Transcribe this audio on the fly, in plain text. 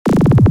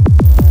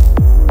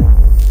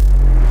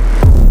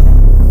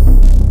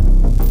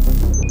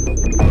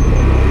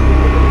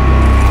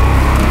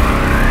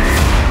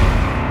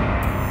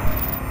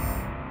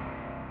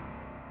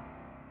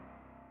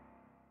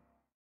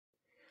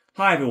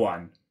Hi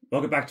everyone,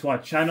 welcome back to our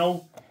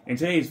channel. In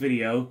today's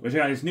video, we're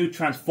checking out this new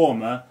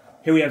Transformer.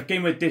 Here we have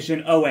Game Edition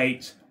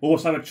 08 or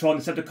Cybertron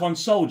Decepticon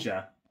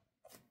Soldier.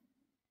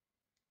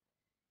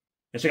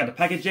 Let's check out the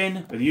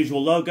packaging with the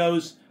usual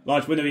logos.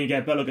 Large window, you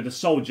get a better look at the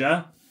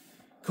Soldier.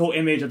 Cool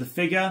image of the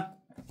figure.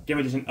 Game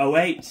Edition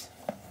 08.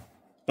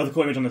 Another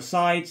cool image on the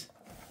side.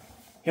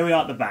 Here we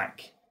are at the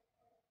back.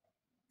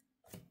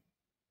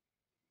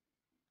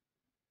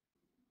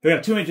 Here we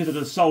have two images of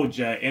the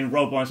Soldier in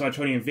robot and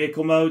Cybertronian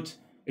vehicle mode.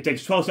 It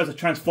takes 12 steps to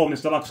transform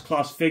this deluxe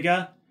class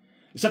figure.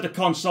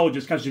 Decepticon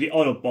soldiers capture the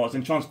Autobots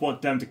and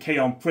transport them to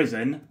K-On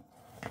Prison.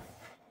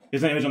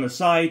 Here's an image on the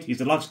side. He's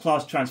the deluxe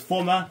class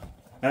Transformer.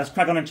 Now let's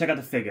crack on and check out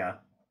the figure.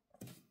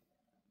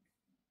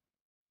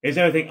 Here's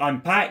everything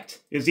unpacked.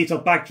 Here's the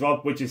detailed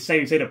backdrop, which is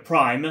Zeta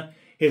Prime.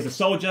 Here's the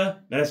Soldier.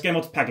 Now let's get him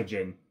onto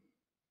packaging.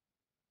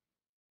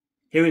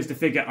 Here is the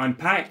figure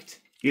unpacked.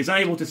 He is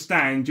unable to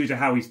stand due to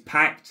how he's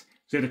packed,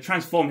 so you have to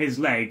transform his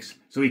legs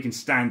so he can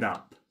stand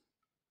up.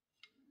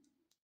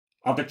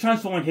 After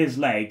transforming his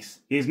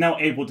legs, he is now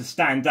able to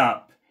stand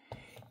up.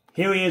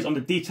 Here he is on the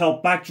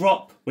detailed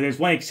backdrop with his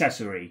one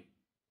accessory.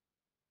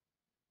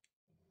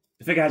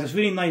 The figure has this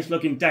really nice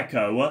looking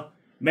deco,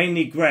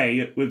 mainly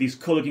grey with these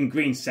cool looking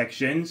green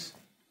sections,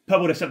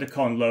 purple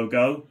Decepticon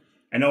logo,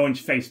 and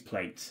orange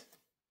faceplate.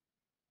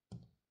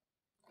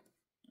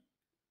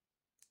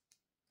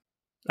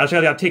 I'll show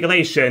you the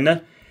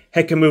articulation.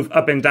 Head can move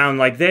up and down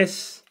like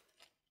this,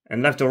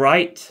 and left or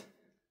right.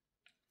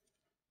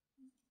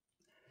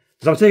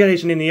 There's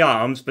articulation in the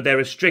arms, but they're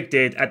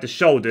restricted at the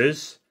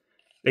shoulders.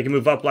 They can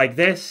move up like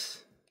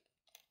this,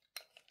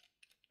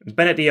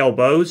 bend at the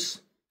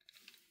elbows,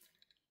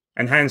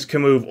 and hands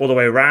can move all the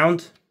way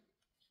around.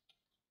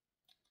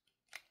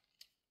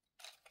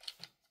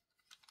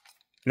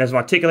 And there's some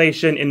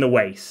articulation in the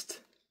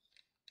waist.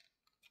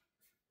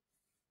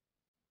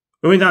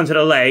 Moving down to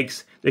the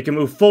legs, they can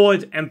move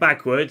forward and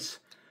backwards.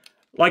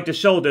 Like the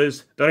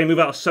shoulders, they only move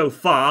out so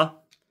far,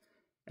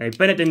 and they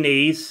bend at the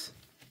knees.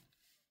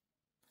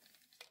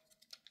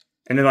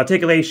 And then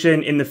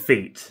articulation in the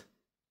feet.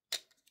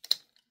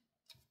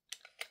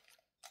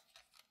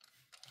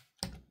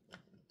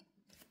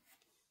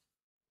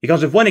 He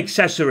comes with one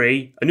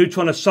accessory, a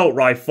neutron assault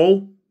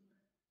rifle.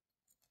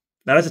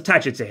 Now let's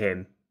attach it to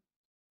him.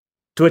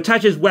 To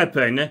attach his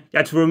weapon, you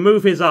have to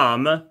remove his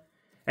arm,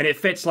 and it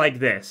fits like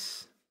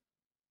this.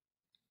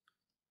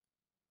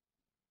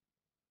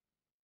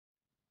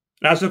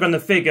 Now let's look on the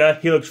figure.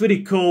 He looks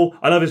really cool.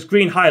 I love his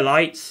green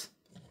highlights.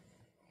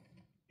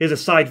 Here's a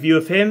side view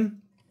of him.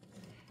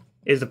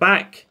 Here's the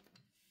back.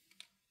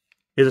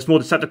 Here's a small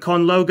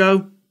Decepticon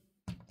logo.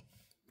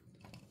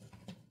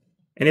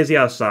 And here's the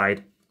other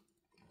side.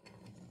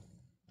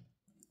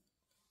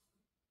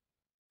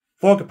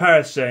 For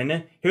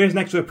comparison, here is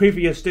next to a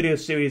previous Studio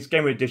Series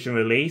Gamer Edition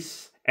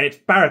release, and it's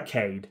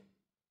Barricade.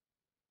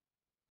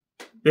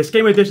 This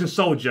Gamer Edition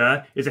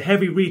Soldier is a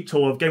heavy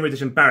retool of Gamer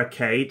Edition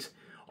Barricade.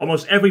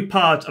 Almost every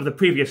part of the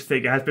previous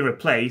figure has been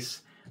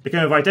replaced. They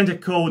come with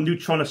identical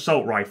neutron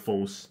assault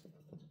rifles.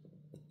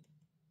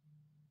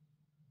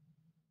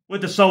 With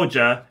the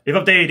Soldier, they've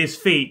updated his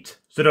feet,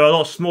 so they're a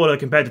lot smaller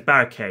compared to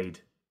Barricade.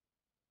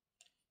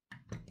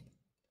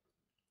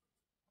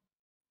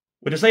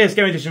 With this latest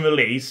Game Edition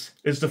release,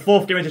 this is the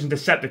 4th Game Edition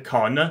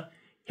Decepticon.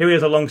 Here he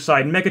is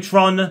alongside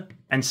Megatron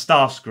and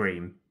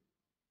Starscream.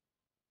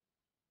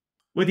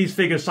 With these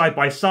figures side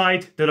by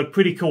side, they look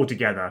pretty cool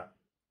together.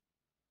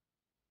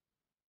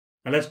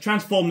 Now let's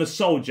transform the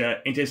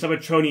Soldier into a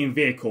Cybertronian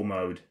vehicle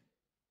mode.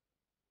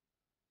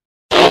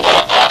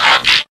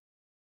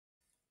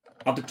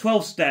 After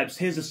 12 steps,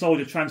 here's the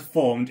Soldier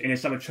transformed in a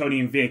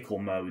Cybertronian vehicle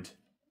mode.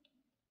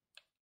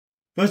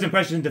 First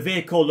impression, the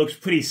vehicle looks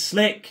pretty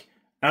slick,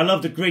 and I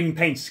love the green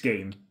paint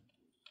scheme.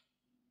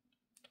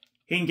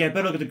 Here you can get a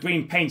better look at the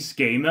green paint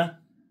scheme.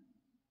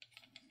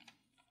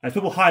 There's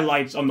purple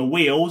highlights on the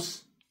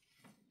wheels,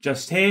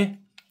 just here,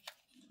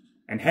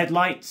 and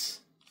headlights.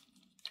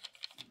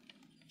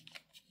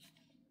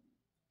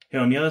 Here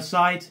on the other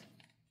side,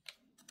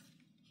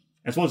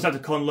 as well as the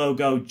Decepticon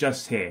logo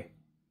just here.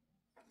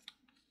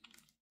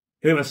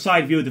 Here we have a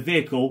side view of the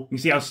vehicle. You can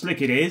see how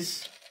slick it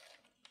is.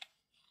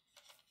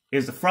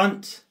 Here's the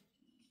front.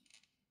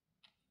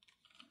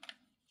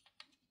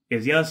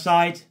 Here's the other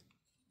side.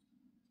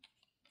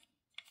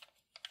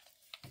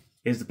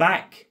 Here's the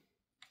back.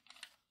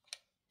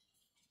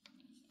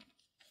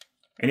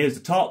 And here's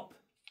the top.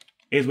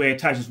 Here's where he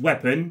attaches his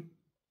weapon.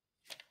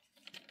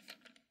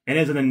 And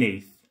here's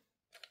underneath.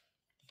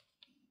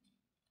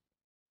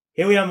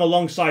 Here we have him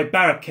alongside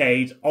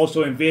Barricade,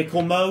 also in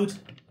vehicle mode.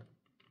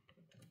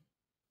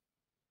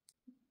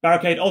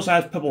 Barricade also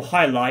has purple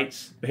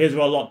highlights, but his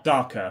are a lot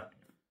darker.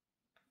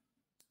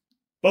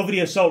 Both of the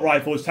assault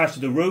rifles attached to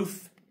the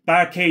roof.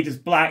 Barricade is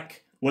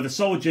black, while the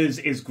Soldier's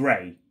is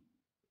grey.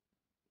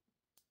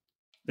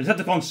 The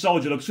Decepticon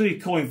Soldier looks really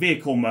cool in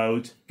vehicle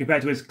mode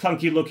compared to his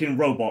clunky looking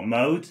robot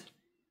mode.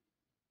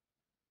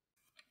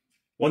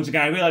 Once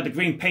again, I really like the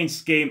green paint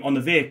scheme on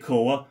the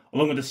vehicle,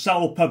 along with the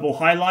subtle purple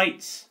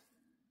highlights.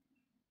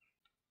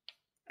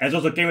 There's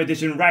also Game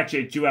Edition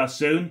Ratchet due out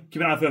soon.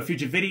 Keep an eye out for a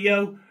future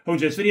video. Hope you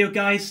enjoyed this video,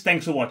 guys.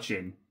 Thanks for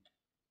watching.